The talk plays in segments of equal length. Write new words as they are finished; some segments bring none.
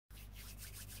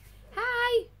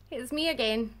It's me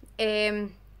again.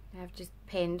 I've just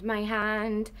penned my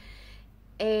hand.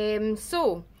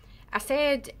 So, I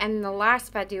said in the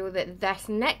last video that this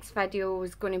next video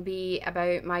was going to be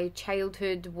about my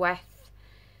childhood with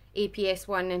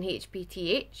APS1 and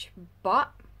HPTH,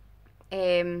 but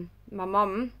my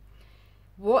mum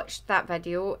watched that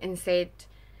video and said,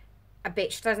 I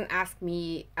bet she doesn't ask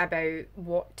me about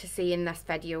what to say in this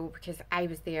video because I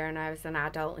was there and I was an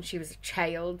adult and she was a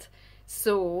child.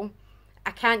 So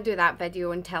I can't do that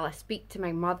video until I speak to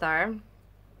my mother,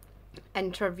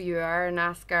 interview her and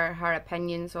ask her her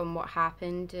opinions on what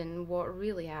happened and what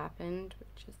really happened,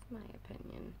 which is my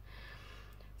opinion.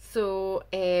 So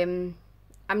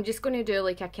I'm just going to do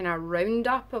like a kind of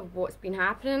roundup of what's been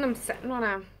happening. I'm sitting on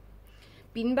a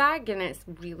beanbag and it's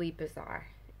really bizarre.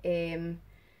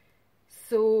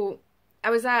 So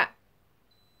I was at,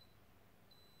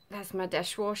 that's my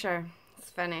dishwasher,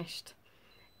 it's finished.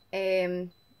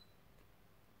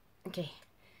 Okay,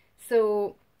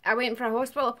 so I went for a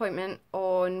hospital appointment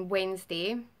on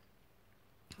Wednesday.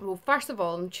 Well, first of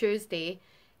all, on Tuesday,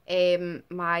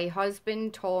 my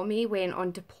husband Tommy went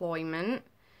on deployment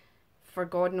for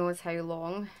God knows how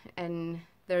long, and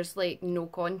there's like no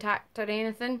contact or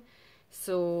anything,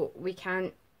 so we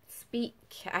can't speak.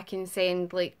 I can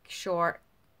send like short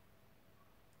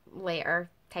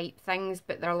letter type things,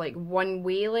 but they're like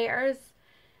one-way letters,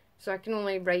 so I can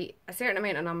only write a certain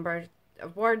amount of number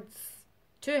of words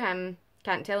to him.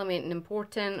 Can't tell him anything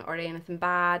important or anything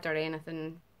bad or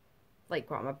anything like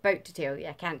what I'm about to tell you.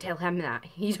 I can't tell him that.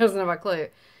 He doesn't have a clue.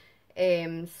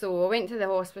 So I went to the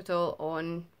hospital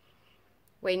on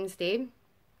Wednesday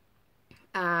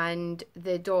and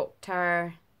the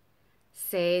doctor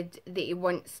said that he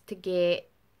wants to get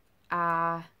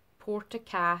a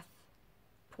portocath,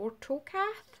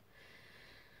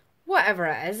 whatever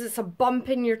it is. It's a bump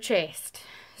in your chest.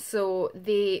 So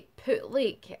they put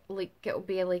like it'll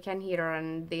be like in here or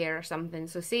in there or something.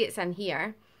 So say it's in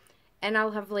here, and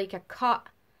I'll have like a cut.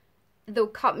 They'll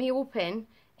cut me open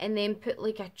and then put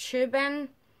like a tube in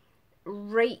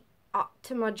right up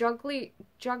to my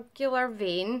jugular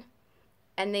vein,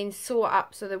 and then sew it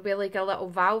up so there'll be like a little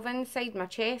valve inside my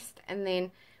chest, and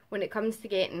then when it comes to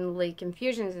getting like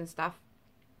infusions and stuff,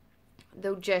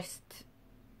 they'll just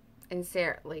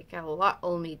insert like a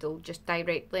little needle just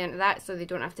directly into that so they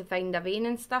don't have to find a vein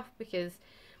and stuff, because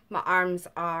my arms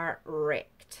are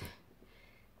wrecked.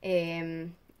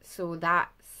 So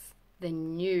that's the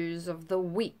news of the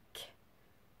week.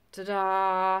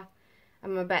 Ta-da!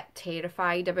 I'm a bit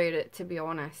terrified about it, to be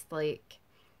honest. Like,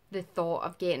 the thought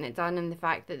of getting it done and the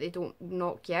fact that they don't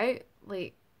knock you out.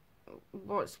 Like,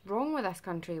 what's wrong with this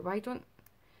country? Why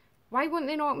won't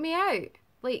they knock me out?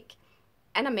 Like,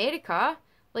 in America,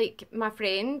 like, my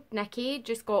friend Nikki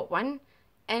just got one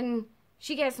and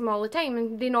she gets them all the time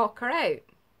and they knock her out.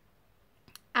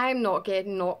 I'm not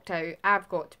getting knocked out. I've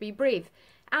got to be brave.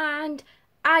 And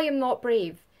I am not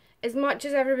brave. As much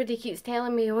as everybody keeps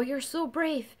telling me, oh, you're so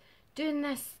brave doing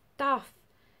this stuff,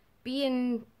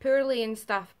 being poorly and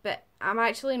stuff, but I'm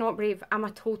actually not brave. I'm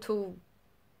a total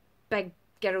big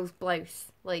girl's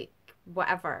blouse. Like,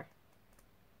 whatever.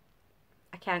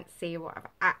 I can't say what I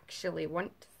actually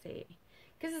want to say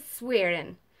because it's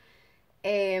swearing.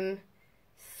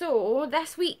 So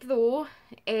this week though,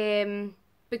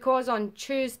 because on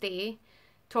Tuesday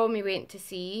Tommy went to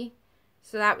sea,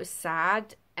 so that was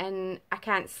sad, and I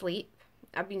can't sleep.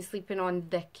 I've been sleeping on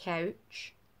the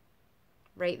couch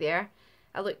right there.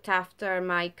 I looked after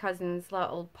my cousin's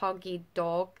little puggy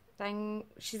dog thing.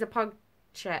 She's a pug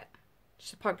shit.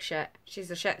 She's a pug shit.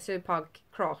 She's a Shih Tzu pug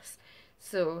cross.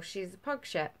 So she's a pug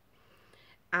shit.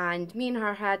 And me and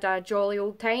her had a jolly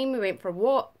old time. We went for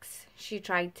walks. She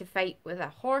tried to fight with a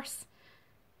horse.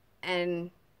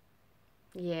 And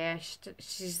yeah,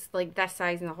 she's like this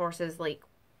size and the horse is like,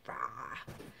 rah.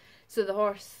 So the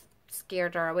horse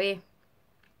scared her away.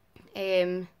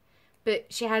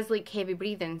 But she has like heavy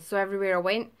breathing. So everywhere I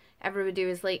went, everybody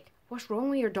was like, what's wrong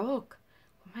with your dog?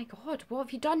 Oh my God, what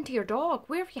have you done to your dog?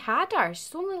 Where have you had her?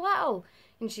 She's only little.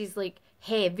 And she's like,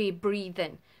 heavy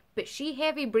breathing. But she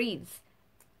heavy breathes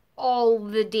all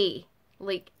the day,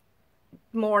 like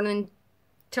morning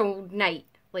till night.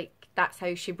 Like, that's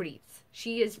how she breathes.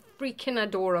 She is freaking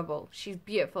adorable. She's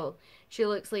beautiful. She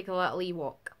looks like a little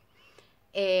Ewok.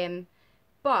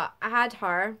 But I had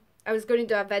her. I was going to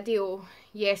do a video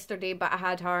yesterday, but I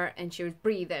had her and she was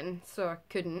breathing, so I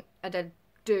couldn't. I did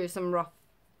do some rough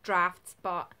drafts,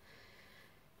 but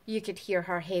you could hear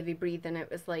her heavy breathing. It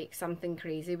was like something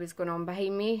crazy was going on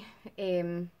behind me.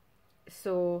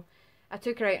 So I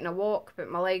took her out on a walk, but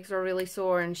my legs were really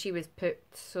sore and she was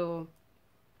pooped, so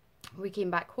we came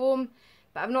back home.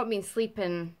 But I've not been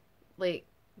sleeping like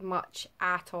much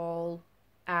at all.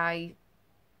 I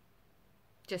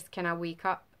just kind of wake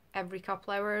up every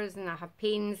couple hours and I have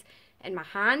pains in my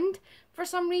hand for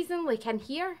some reason. Like in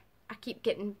here, I keep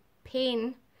getting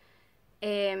pain,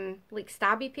 like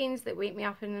stabby pains that wake me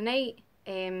up in the night.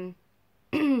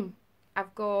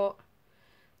 I've got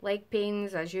leg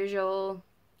pains as usual,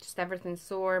 just everything's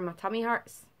sore. My tummy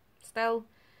hurts still.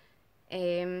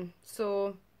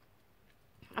 So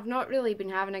I've not really been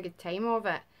having a good time of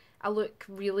it. I look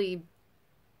really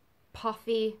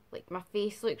puffy, like my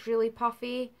face looks really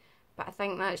puffy, but I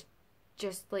think that's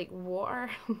just like water.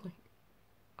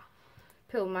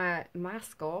 Pull my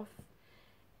mask off.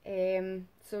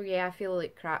 So yeah, I feel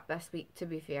like crap this week, to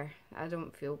be fair. I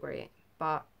don't feel great,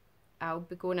 but I'll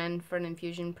be going in for an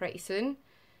infusion pretty soon.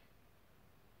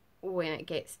 When it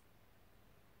gets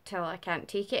till I can't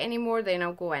take it anymore, then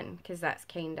I'll go in, because that's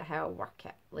kind of how I work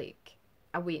it. Like,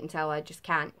 I wait until I just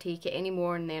can't take it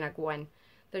anymore and then I go in.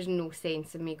 There's no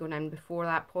sense in me going in before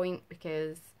that point,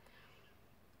 because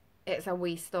it's a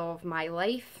waste of my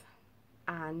life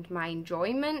and my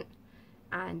enjoyment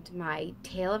and my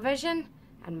television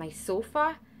and my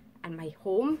sofa and my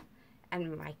home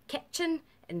and my kitchen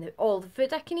and all the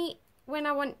food I can eat when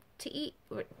I want to eat,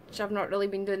 which I've not really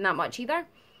been doing that much either.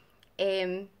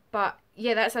 But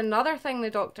yeah, that's another thing the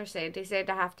doctor said. He said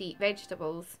I have to eat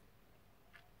vegetables.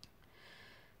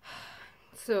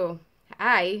 So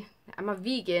I'm a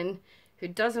vegan who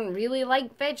doesn't really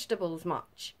like vegetables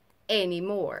much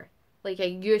anymore. Like, I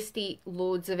used to eat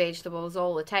loads of vegetables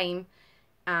all the time,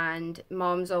 and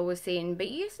Mum's always saying, but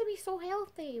you used to be so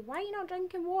healthy, why are you not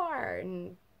drinking water?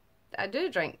 And I do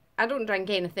drink. I don't drink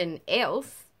anything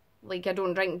else. Like, I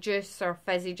don't drink juice or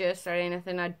fizzy juice or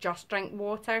anything. I just drink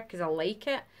water because I like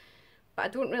it. But I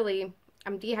don't really,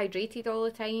 I'm dehydrated all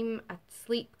the time, I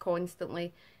sleep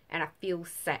constantly, and I feel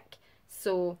sick.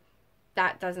 So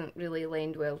that doesn't really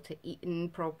lend well to eating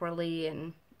properly,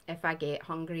 and if I get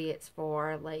hungry, it's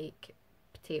for like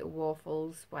potato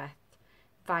waffles with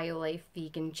Violife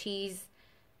vegan cheese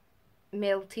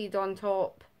melted on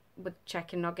top with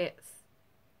chicken nuggets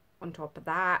on top of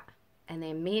that, and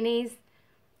then mayonnaise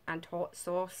and hot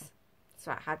sauce. That's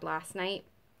what I had last night.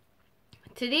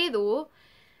 Today though,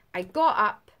 I got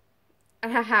up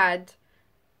and I had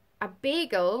a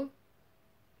bagel,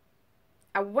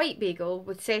 a white bagel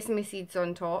with sesame seeds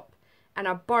on top, and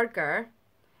a burger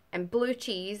and blue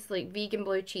cheese, like vegan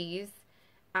blue cheese,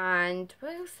 and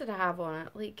what else did I have on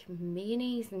it? Like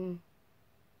mayonnaise, and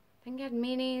I think I had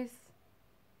mayonnaise,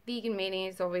 vegan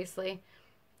mayonnaise obviously,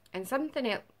 and something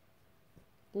else,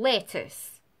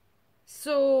 lettuce.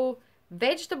 So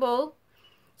vegetable.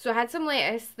 So I had some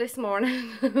lettuce this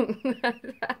morning. I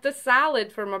had a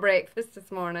salad for my breakfast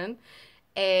this morning.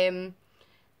 And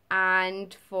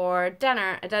for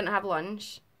dinner, I didn't have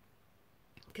lunch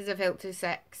because I felt too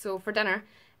sick. So for dinner,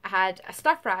 I had a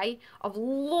stir fry of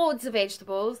loads of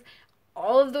vegetables.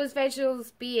 All of those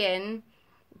vegetables being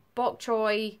bok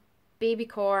choy, baby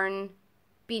corn,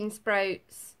 bean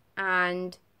sprouts,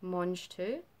 and mange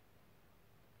too.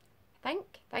 I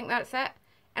think that's it.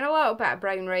 And a little bit of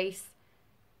brown rice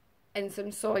and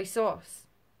some soy sauce.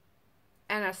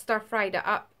 And I stir fried it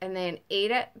up and then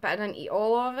ate it, but I didn't eat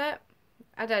all of it.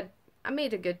 I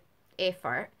made a good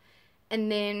effort.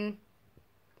 And then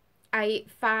I ate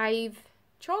 5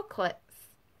 chocolates.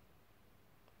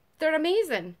 They're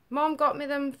amazing. Mom got me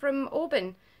them from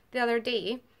Oban the other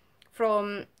day,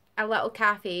 from a little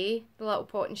cafe, the Little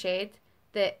Pot and Shed,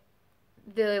 that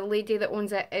the lady that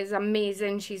owns it is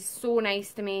amazing. She's so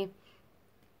nice to me.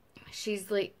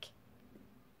 She's like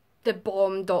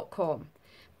thebomb.com.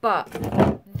 But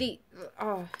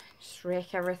just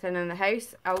wreck everything in the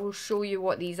house. I will show you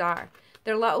what these are.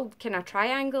 They're little kind of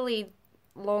triangle-y,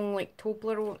 long like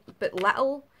Toblerone, but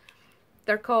little.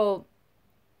 They're called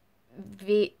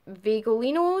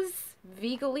Vegolinos.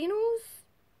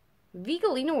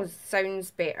 Vegolinos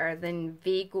sounds better than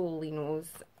Vegolinos.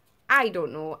 I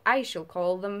don't know. I shall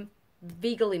call them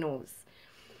Vegolinos.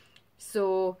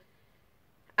 So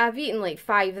I've eaten like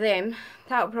 5 of them.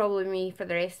 That'll probably be me for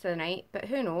the rest of the night. But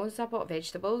who knows? I bought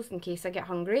vegetables in case I get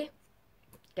hungry.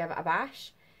 Give it a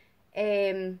bash.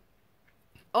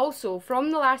 Also,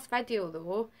 from the last video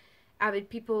though, I had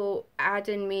people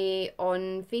adding me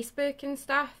on Facebook and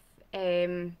stuff,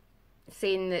 saying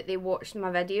that they watched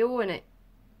my video and it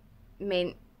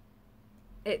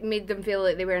made them feel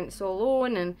like they weren't so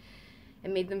alone, and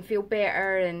it made them feel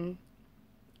better and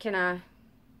kind of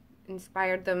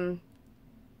inspired them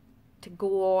to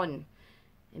go on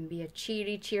and be a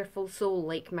cheery, cheerful soul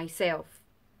like myself.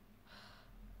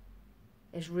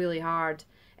 It's really hard.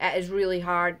 It is really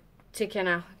hard to kind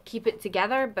of keep it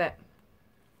together, but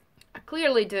I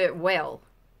clearly do it well.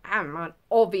 I'm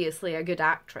obviously a good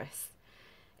actress.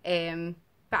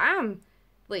 But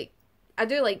like, I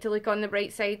do like to look on the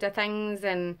bright side of things,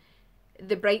 and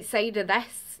the bright side of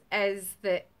this is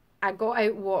that I got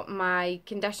out what my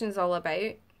condition's all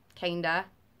about, kinda,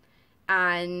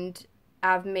 and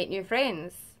I've met new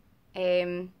friends.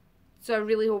 So I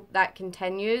really hope that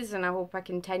continues, and I hope I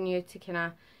continue to kind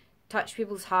of touch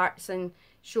people's hearts and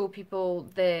show people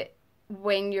that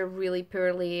when you're really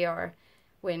poorly or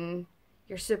when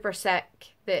you're super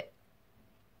sick, that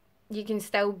you can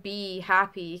still be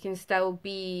happy, you can still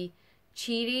be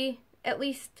cheery at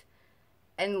least,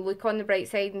 and look on the bright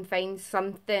side and find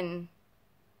something,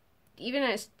 even if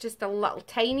it's just a little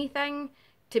tiny thing,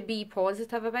 to be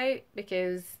positive about,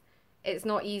 because it's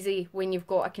not easy when you've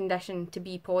got a condition to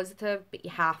be positive, but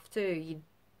you have to.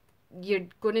 You're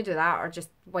going to do that or just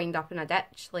wind up in a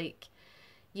ditch. Like,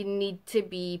 you need to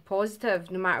be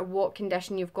positive no matter what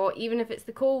condition you've got, even if it's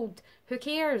the cold. Who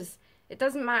cares? It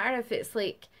doesn't matter if it's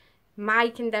like my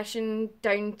condition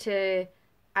down to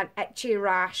an itchy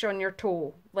rash on your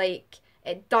toe. Like,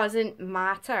 it doesn't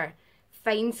matter.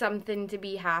 Find something to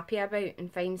be happy about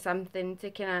and find something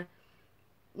to kind of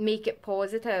make it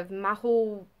positive. My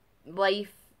whole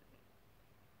life,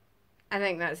 I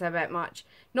think that's a bit much.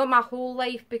 Not my whole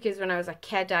life, because when I was a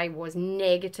kid I was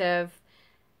negative,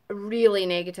 really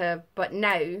negative, but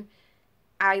now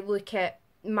I look at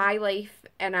my life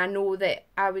and I know that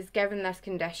I was given this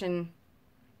condition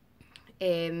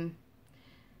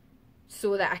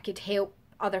so that I could help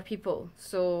other people.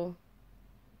 So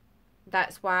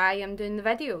that's why I'm doing the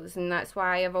videos, and that's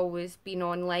why I've always been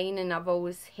online, and I've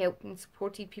always helped and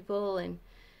supported people and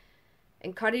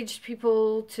encouraged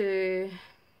people to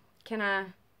kind of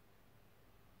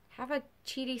have a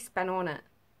cheery spin on it.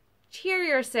 Cheer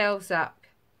yourselves up.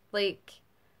 Like,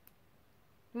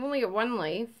 you've only got one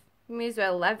life. You may as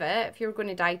well live it. If you're going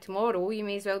to die tomorrow, you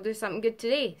may as well do something good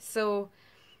today. So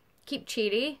keep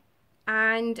cheery,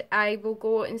 and I will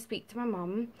go and speak to my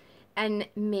mum and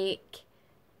make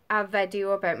a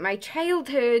video about my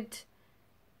childhood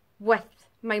with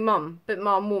my mum, but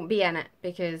mum won't be in it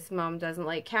because mum doesn't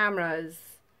like cameras,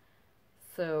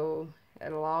 so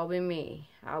it'll all be me.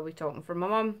 I'll be talking for my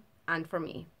mum and for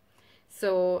me.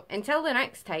 So until the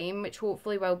next time, which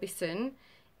hopefully will be soon,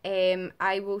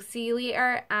 I will see you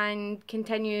later, and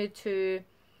continue to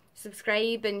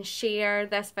subscribe and share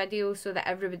this video so that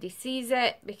everybody sees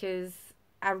it, because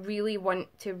I really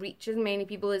want to reach as many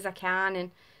people as I can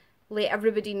and let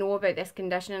everybody know about this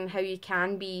condition and how you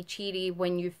can be cheery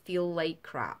when you feel like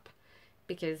crap,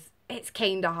 because it's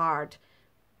kind of hard,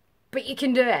 but you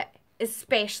can do it,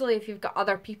 especially if you've got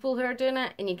other people who are doing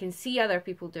it and you can see other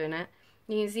people doing it,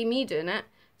 you can see me doing it,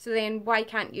 so then why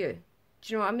can't you?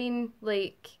 Do you know what I mean?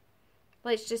 Like,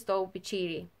 let's just all be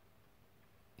cheery,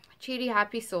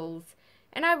 happy souls.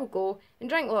 And I will go and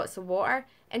drink lots of water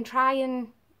and try and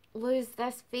lose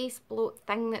this face bloat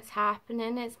thing that's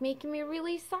happening. It's making me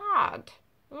really sad.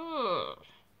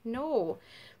 No.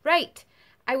 Right.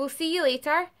 I will see you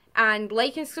later, and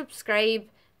like and subscribe,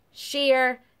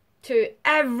 share to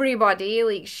everybody.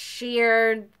 Like,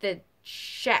 share the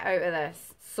shit out of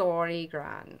this. Sorry,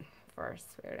 Gran, for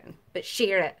swearing, but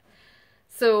share it.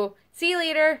 So, see you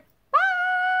later.